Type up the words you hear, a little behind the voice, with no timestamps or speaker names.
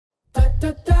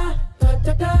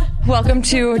Welcome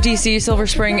to DC Silver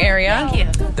Spring area.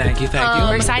 Thank you.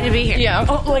 We're excited to be here. Yeah.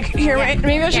 Oh, like here, right?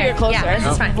 Maybe I should get closer. Yeah,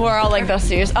 that's fine. We're all like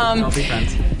besties. I'll be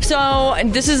friends. So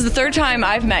this is the third time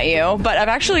I've met you, but I've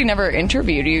actually never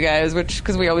interviewed you guys,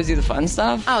 because we always do the fun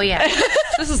stuff. Oh, yeah.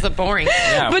 This is the boring.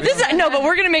 Yeah, But but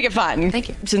we're gonna make it fun. Thank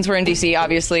you. Since we're in DC,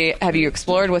 obviously, have you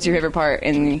explored? What's your favorite part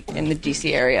in the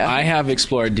DC area? I have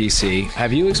explored DC.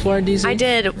 Have you explored DC? I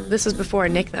did. This was before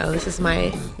Nick, though. This is one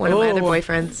of my other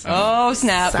boyfriends. Oh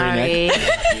snap! Sorry.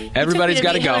 Everybody's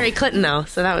got to go. Hillary Clinton, though,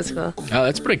 so that was cool. Oh,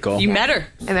 that's pretty cool. You met her.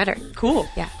 I met her. Cool.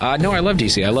 Yeah. No, I love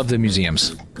DC. I love the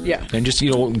museums. Yeah. And just,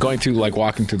 going through,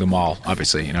 walking through the mall,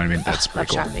 obviously. You know what I mean? That's Love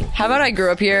pretty cool. shopping. How about I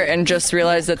grew up here and just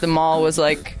realized that the mall was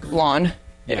like lawn?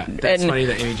 Yeah, that's funny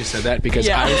that Amy just said that because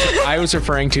Yeah. I was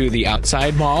referring to the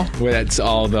outside mall where that's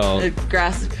all the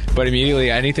Grass. But immediately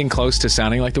anything close to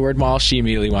sounding like the word mall, she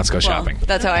immediately wants to go shopping.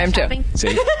 That's how I am too. Shopping?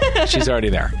 See, she's already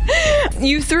there.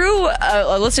 You threw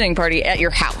a listening party at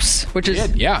your house, which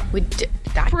is Yeah, We did.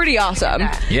 pretty awesome.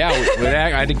 yeah.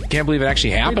 I can't believe it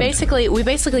actually happened. We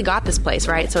basically got this place,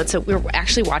 right? So we're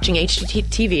actually watching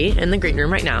HGTV in the green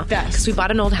room right now. Yes. Because we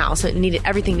bought an old house and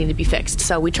everything needed to be fixed.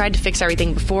 So we tried to fix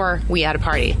everything before we had a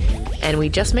party, and we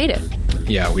just made it.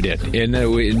 Yeah, we did. And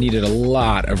it needed a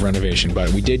lot of renovation,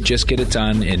 but we did just get it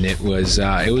done, and it was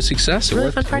a success. It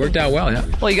Really fun party. worked out well. Yeah.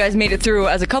 Well, you guys made it through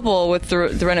as a couple with the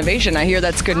renovation. I hear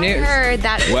that's good I news. heard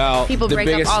that people the break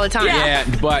biggest- up all the time. Yeah,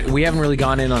 but we haven't really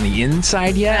gone in on the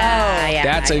inside yet. Yeah,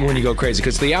 That's when you go crazy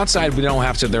because the outside we don't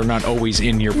have to. They're not always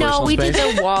in your personal No, we space.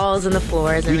 did the walls and the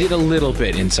floors. And We did a little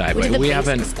bit inside, We but did the we basic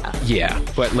haven't. stuff. Yeah,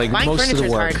 but Buying most of furniture the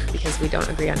is work. hard because we don't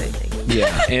agree on anything.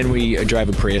 Yeah, and we drive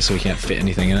a Prius, so we can't fit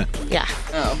anything in it. Yeah.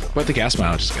 Oh. But the gas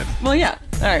mileage is good. Well, yeah.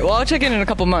 All right. Well, I'll check in a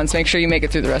couple months. Make sure you make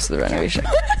it through the rest of the renovation.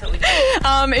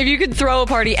 If you could throw a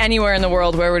party anywhere in the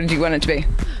world, where would you want it to be?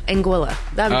 Anguilla.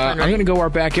 That'd be fun, I'm right? going to go our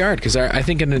backyard because I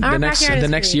think in the next backyard is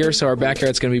next pretty year or good. so, our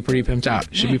backyard's going to be pretty pimped out.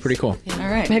 It should be pretty cool. All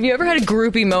right. Have you ever had a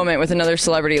groupie moment with another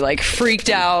celebrity, like freaked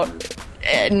out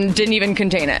and didn't even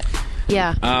contain it?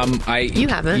 Yeah. You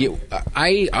haven't.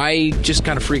 I just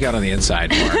kind of freak out on the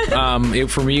inside more.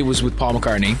 For me, it was with Paul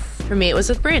McCartney. For me, it was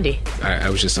with Brandy. I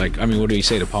was just like, what do you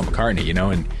say to Paul McCartney,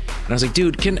 And I was like,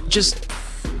 dude, can just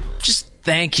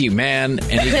thank you, man.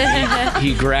 And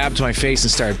he grabbed my face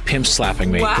and started pimp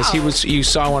slapping me because you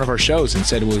saw one of our shows and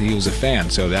said, well, he was a fan.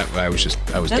 So that I was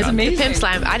That's done. amazing. Pimp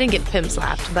slap. I didn't get pimp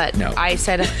slapped, but No. I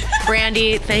said,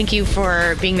 Brandy, thank you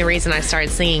for being the reason I started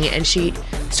singing. And she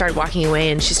started walking away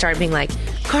and she started being like,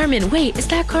 Karmin, wait, is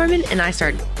that Karmin? And I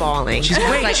started bawling. She's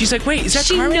like, wait, is that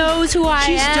she Karmin? knows who I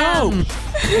She's am. dope.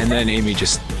 And then Amy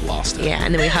just lost it. Yeah,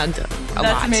 and then we hugged a That's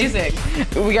lot. amazing.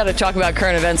 We got to talk about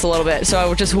current events a little bit.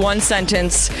 So just one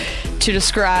sentence to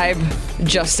describe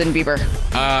Justin Bieber.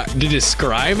 To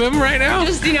describe him right now?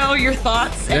 Just, your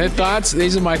thoughts. Thoughts?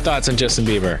 These are my thoughts on Justin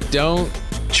Bieber. Don't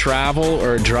travel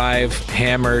or drive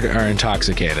hammered or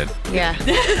intoxicated. Yeah.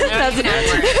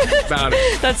 About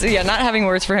it. Not having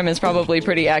words for him is probably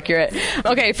pretty accurate.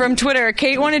 Okay, from Twitter,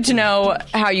 Kate wanted to know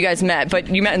how you guys met, but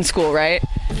you met in school, right?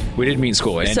 We did meet in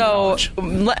school. And So college.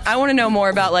 I want to know more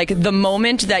about the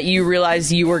moment that you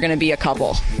realized you were going to be a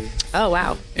couple. Oh,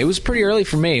 wow. It was pretty early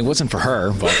for me. It wasn't for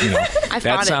her, but fought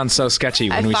that it. sounds so sketchy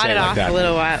when I we fought say it it like off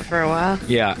that. for a while.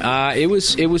 Yeah, it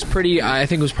was pretty. I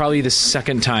think it was probably the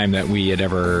second time that we had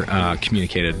ever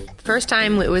communicated. First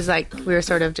time, it was like we were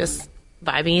sort of just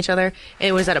vibing each other.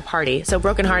 It was at a party. So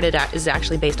Broken Hearted is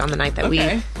actually based on the night that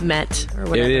Okay. we met or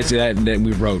whatever. It is that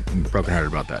we wrote Broken Hearted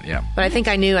about that. Yeah, But I think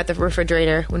I knew at the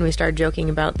refrigerator when we started joking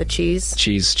about the cheese.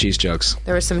 cheese jokes.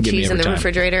 There was some Get me cheese in every the time.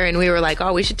 refrigerator, and we were like,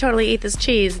 "Oh, we should totally eat this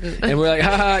cheese." And we're like,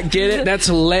 haha, get it? That's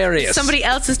hilarious. Somebody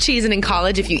else's cheese, and in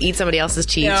college, if you eat somebody else's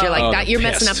cheese, Yeah. you're like Oh, that. You're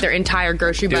they're messing up pissed. their entire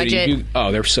grocery Dude, budget.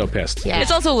 they're so pissed. Yeah. It's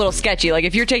also a little sketchy. Like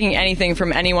if you're taking anything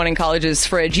from anyone in college's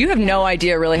fridge, you have no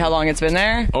idea really how long it's been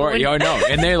there. Or no,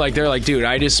 and they're like, dude,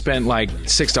 I just spent like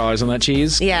 $6 on that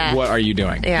cheese. Yeah. What are you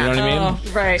doing? Yeah. You know what I mean?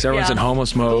 Oh, right, So everyone's yeah. in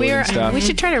homeless mode and stuff. We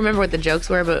should try to remember what the jokes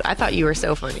were, but I thought you were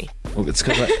so funny. Well, it's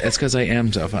because I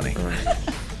am so funny.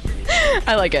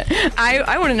 I like it.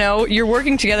 I want to know, you're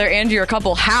working together and you're a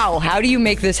couple. How do you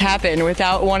make this happen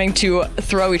without wanting to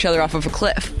throw each other off of a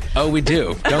cliff? Oh, we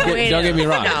do. Don't get me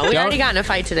wrong. No, we already got in a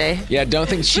fight today. Yeah, don't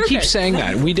think she Perfect. keeps saying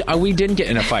that. We didn't get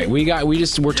in a fight. We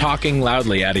just were talking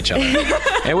loudly at each other.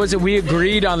 We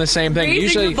agreed on the same thing. Raising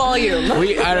Usually the volume.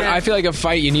 I feel like a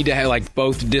fight you need to have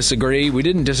both disagree. We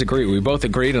didn't disagree. We both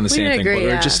agreed on the same didn't thing, agree, but we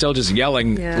were yeah. just still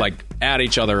yelling Yeah. at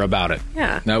each other about it.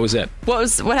 Yeah. That was it.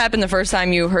 What happened the first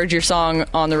time you heard your song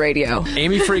on the radio?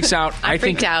 Amy freaks out. I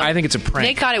freaked out. I think it's a prank.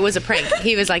 Nick thought it was a prank.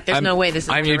 He was like, "There's no way this is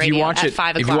on the if radio you watch at it,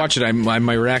 5 o'clock." if you watch it,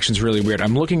 my reaction's really weird.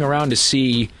 I'm looking around to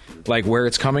see like where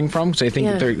it's coming from. So I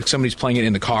think somebody's playing it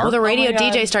in the car. Well, the radio my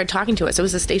God. DJ started talking to us. It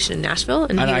was a station in Nashville,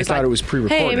 and I was thought like, it was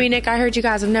pre-recorded. Hey, Nick, I heard you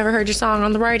guys. I've never heard your song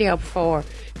on the radio before.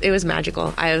 It was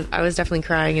magical. I was definitely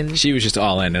crying, and She was just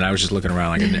all in, and I was just looking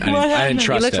around like I didn't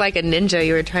trust you looked it. like a ninja.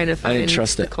 You were trying to find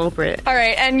trust the it. culprit. All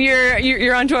right, and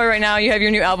you're on tour right now. You have your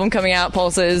new album coming out,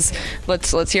 Pulses.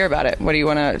 Let's hear about it. What do you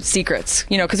want to secrets?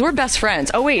 Because we're best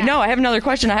friends. Oh wait, no, I have another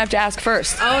question I have to ask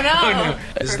first. Oh no!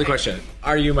 This is the question.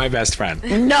 Are you my best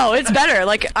friend? No, it's better.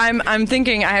 Like I'm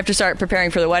thinking I have to start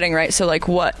preparing for the wedding, right? So like,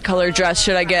 what color dress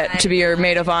should I get to be your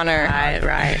maid of honor?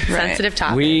 Right. Sensitive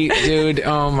topic. Dude,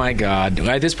 oh my God.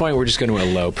 At this point, we're just going to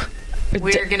elope.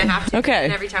 We're gonna have to. Okay.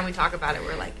 And every time we talk about it,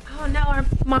 we're like, oh no, our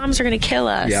moms are gonna kill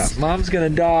us. Yeah, mom's going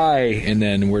to die. And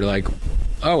then we're like,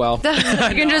 oh well.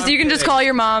 You can just call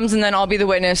your moms, and then I'll be the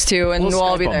witness too, and we'll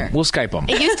all be there. We'll Skype them.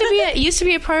 It used to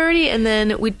be a priority, and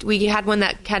then we had one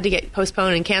that had to get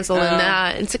postponed and canceled,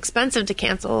 and it's expensive to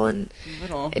cancel, and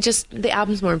it just the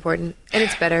album's more important, and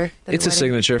it's better. Than It's the a wedding.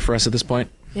 signature for us at this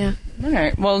point. Yeah. All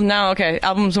right. Well, now, okay.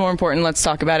 Album's more important. Let's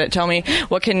talk about it. Tell me,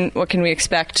 what can we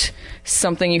expect?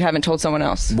 Something you haven't told someone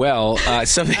else. Well,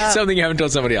 something you haven't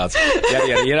told somebody else. Yada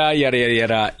yada yada yada yada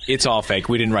yada. It's all fake.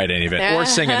 We didn't write any of it or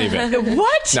sing any of it.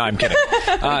 What? No, I'm kidding.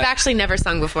 We've actually never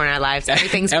sung before in our lives.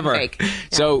 Everything's Ever. fake.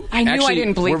 So I knew I actually,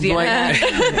 didn't believe we're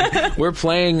you. we're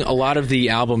playing a lot of the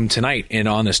album tonight and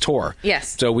on this tour.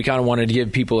 Yes. So we kind of wanted to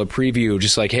give people a preview,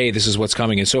 just like, hey, this is what's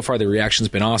coming. And so far, the reaction's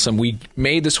been awesome. We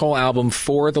made this whole album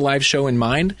for the live show in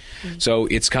mind. So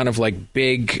it's kind of like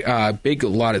big, a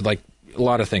lot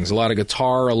of things, a lot of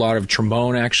guitar, a lot of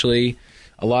trombone, actually,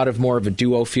 a lot of more of a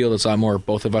duo feel. There's a lot more of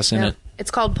both of us in it. It's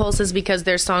called Pulses because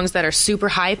there's songs that are super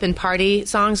hype and party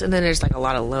songs, and then there's like a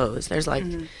lot of lows. There's like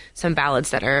some ballads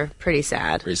that are pretty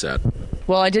sad. Pretty sad.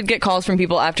 Well, I did get calls from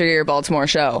people after your Baltimore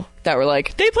show that were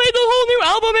like, they played the whole new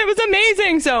album. It was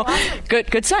amazing. So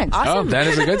good signs. Awesome. Oh, that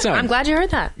is a good sign. I'm glad you heard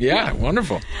that. Yeah,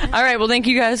 wonderful. All right. Well, thank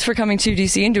you guys for coming to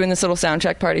DC and doing this little sound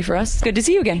check party for us. Good to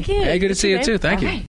see you again. Hey, good to see you too. Thank you. Right.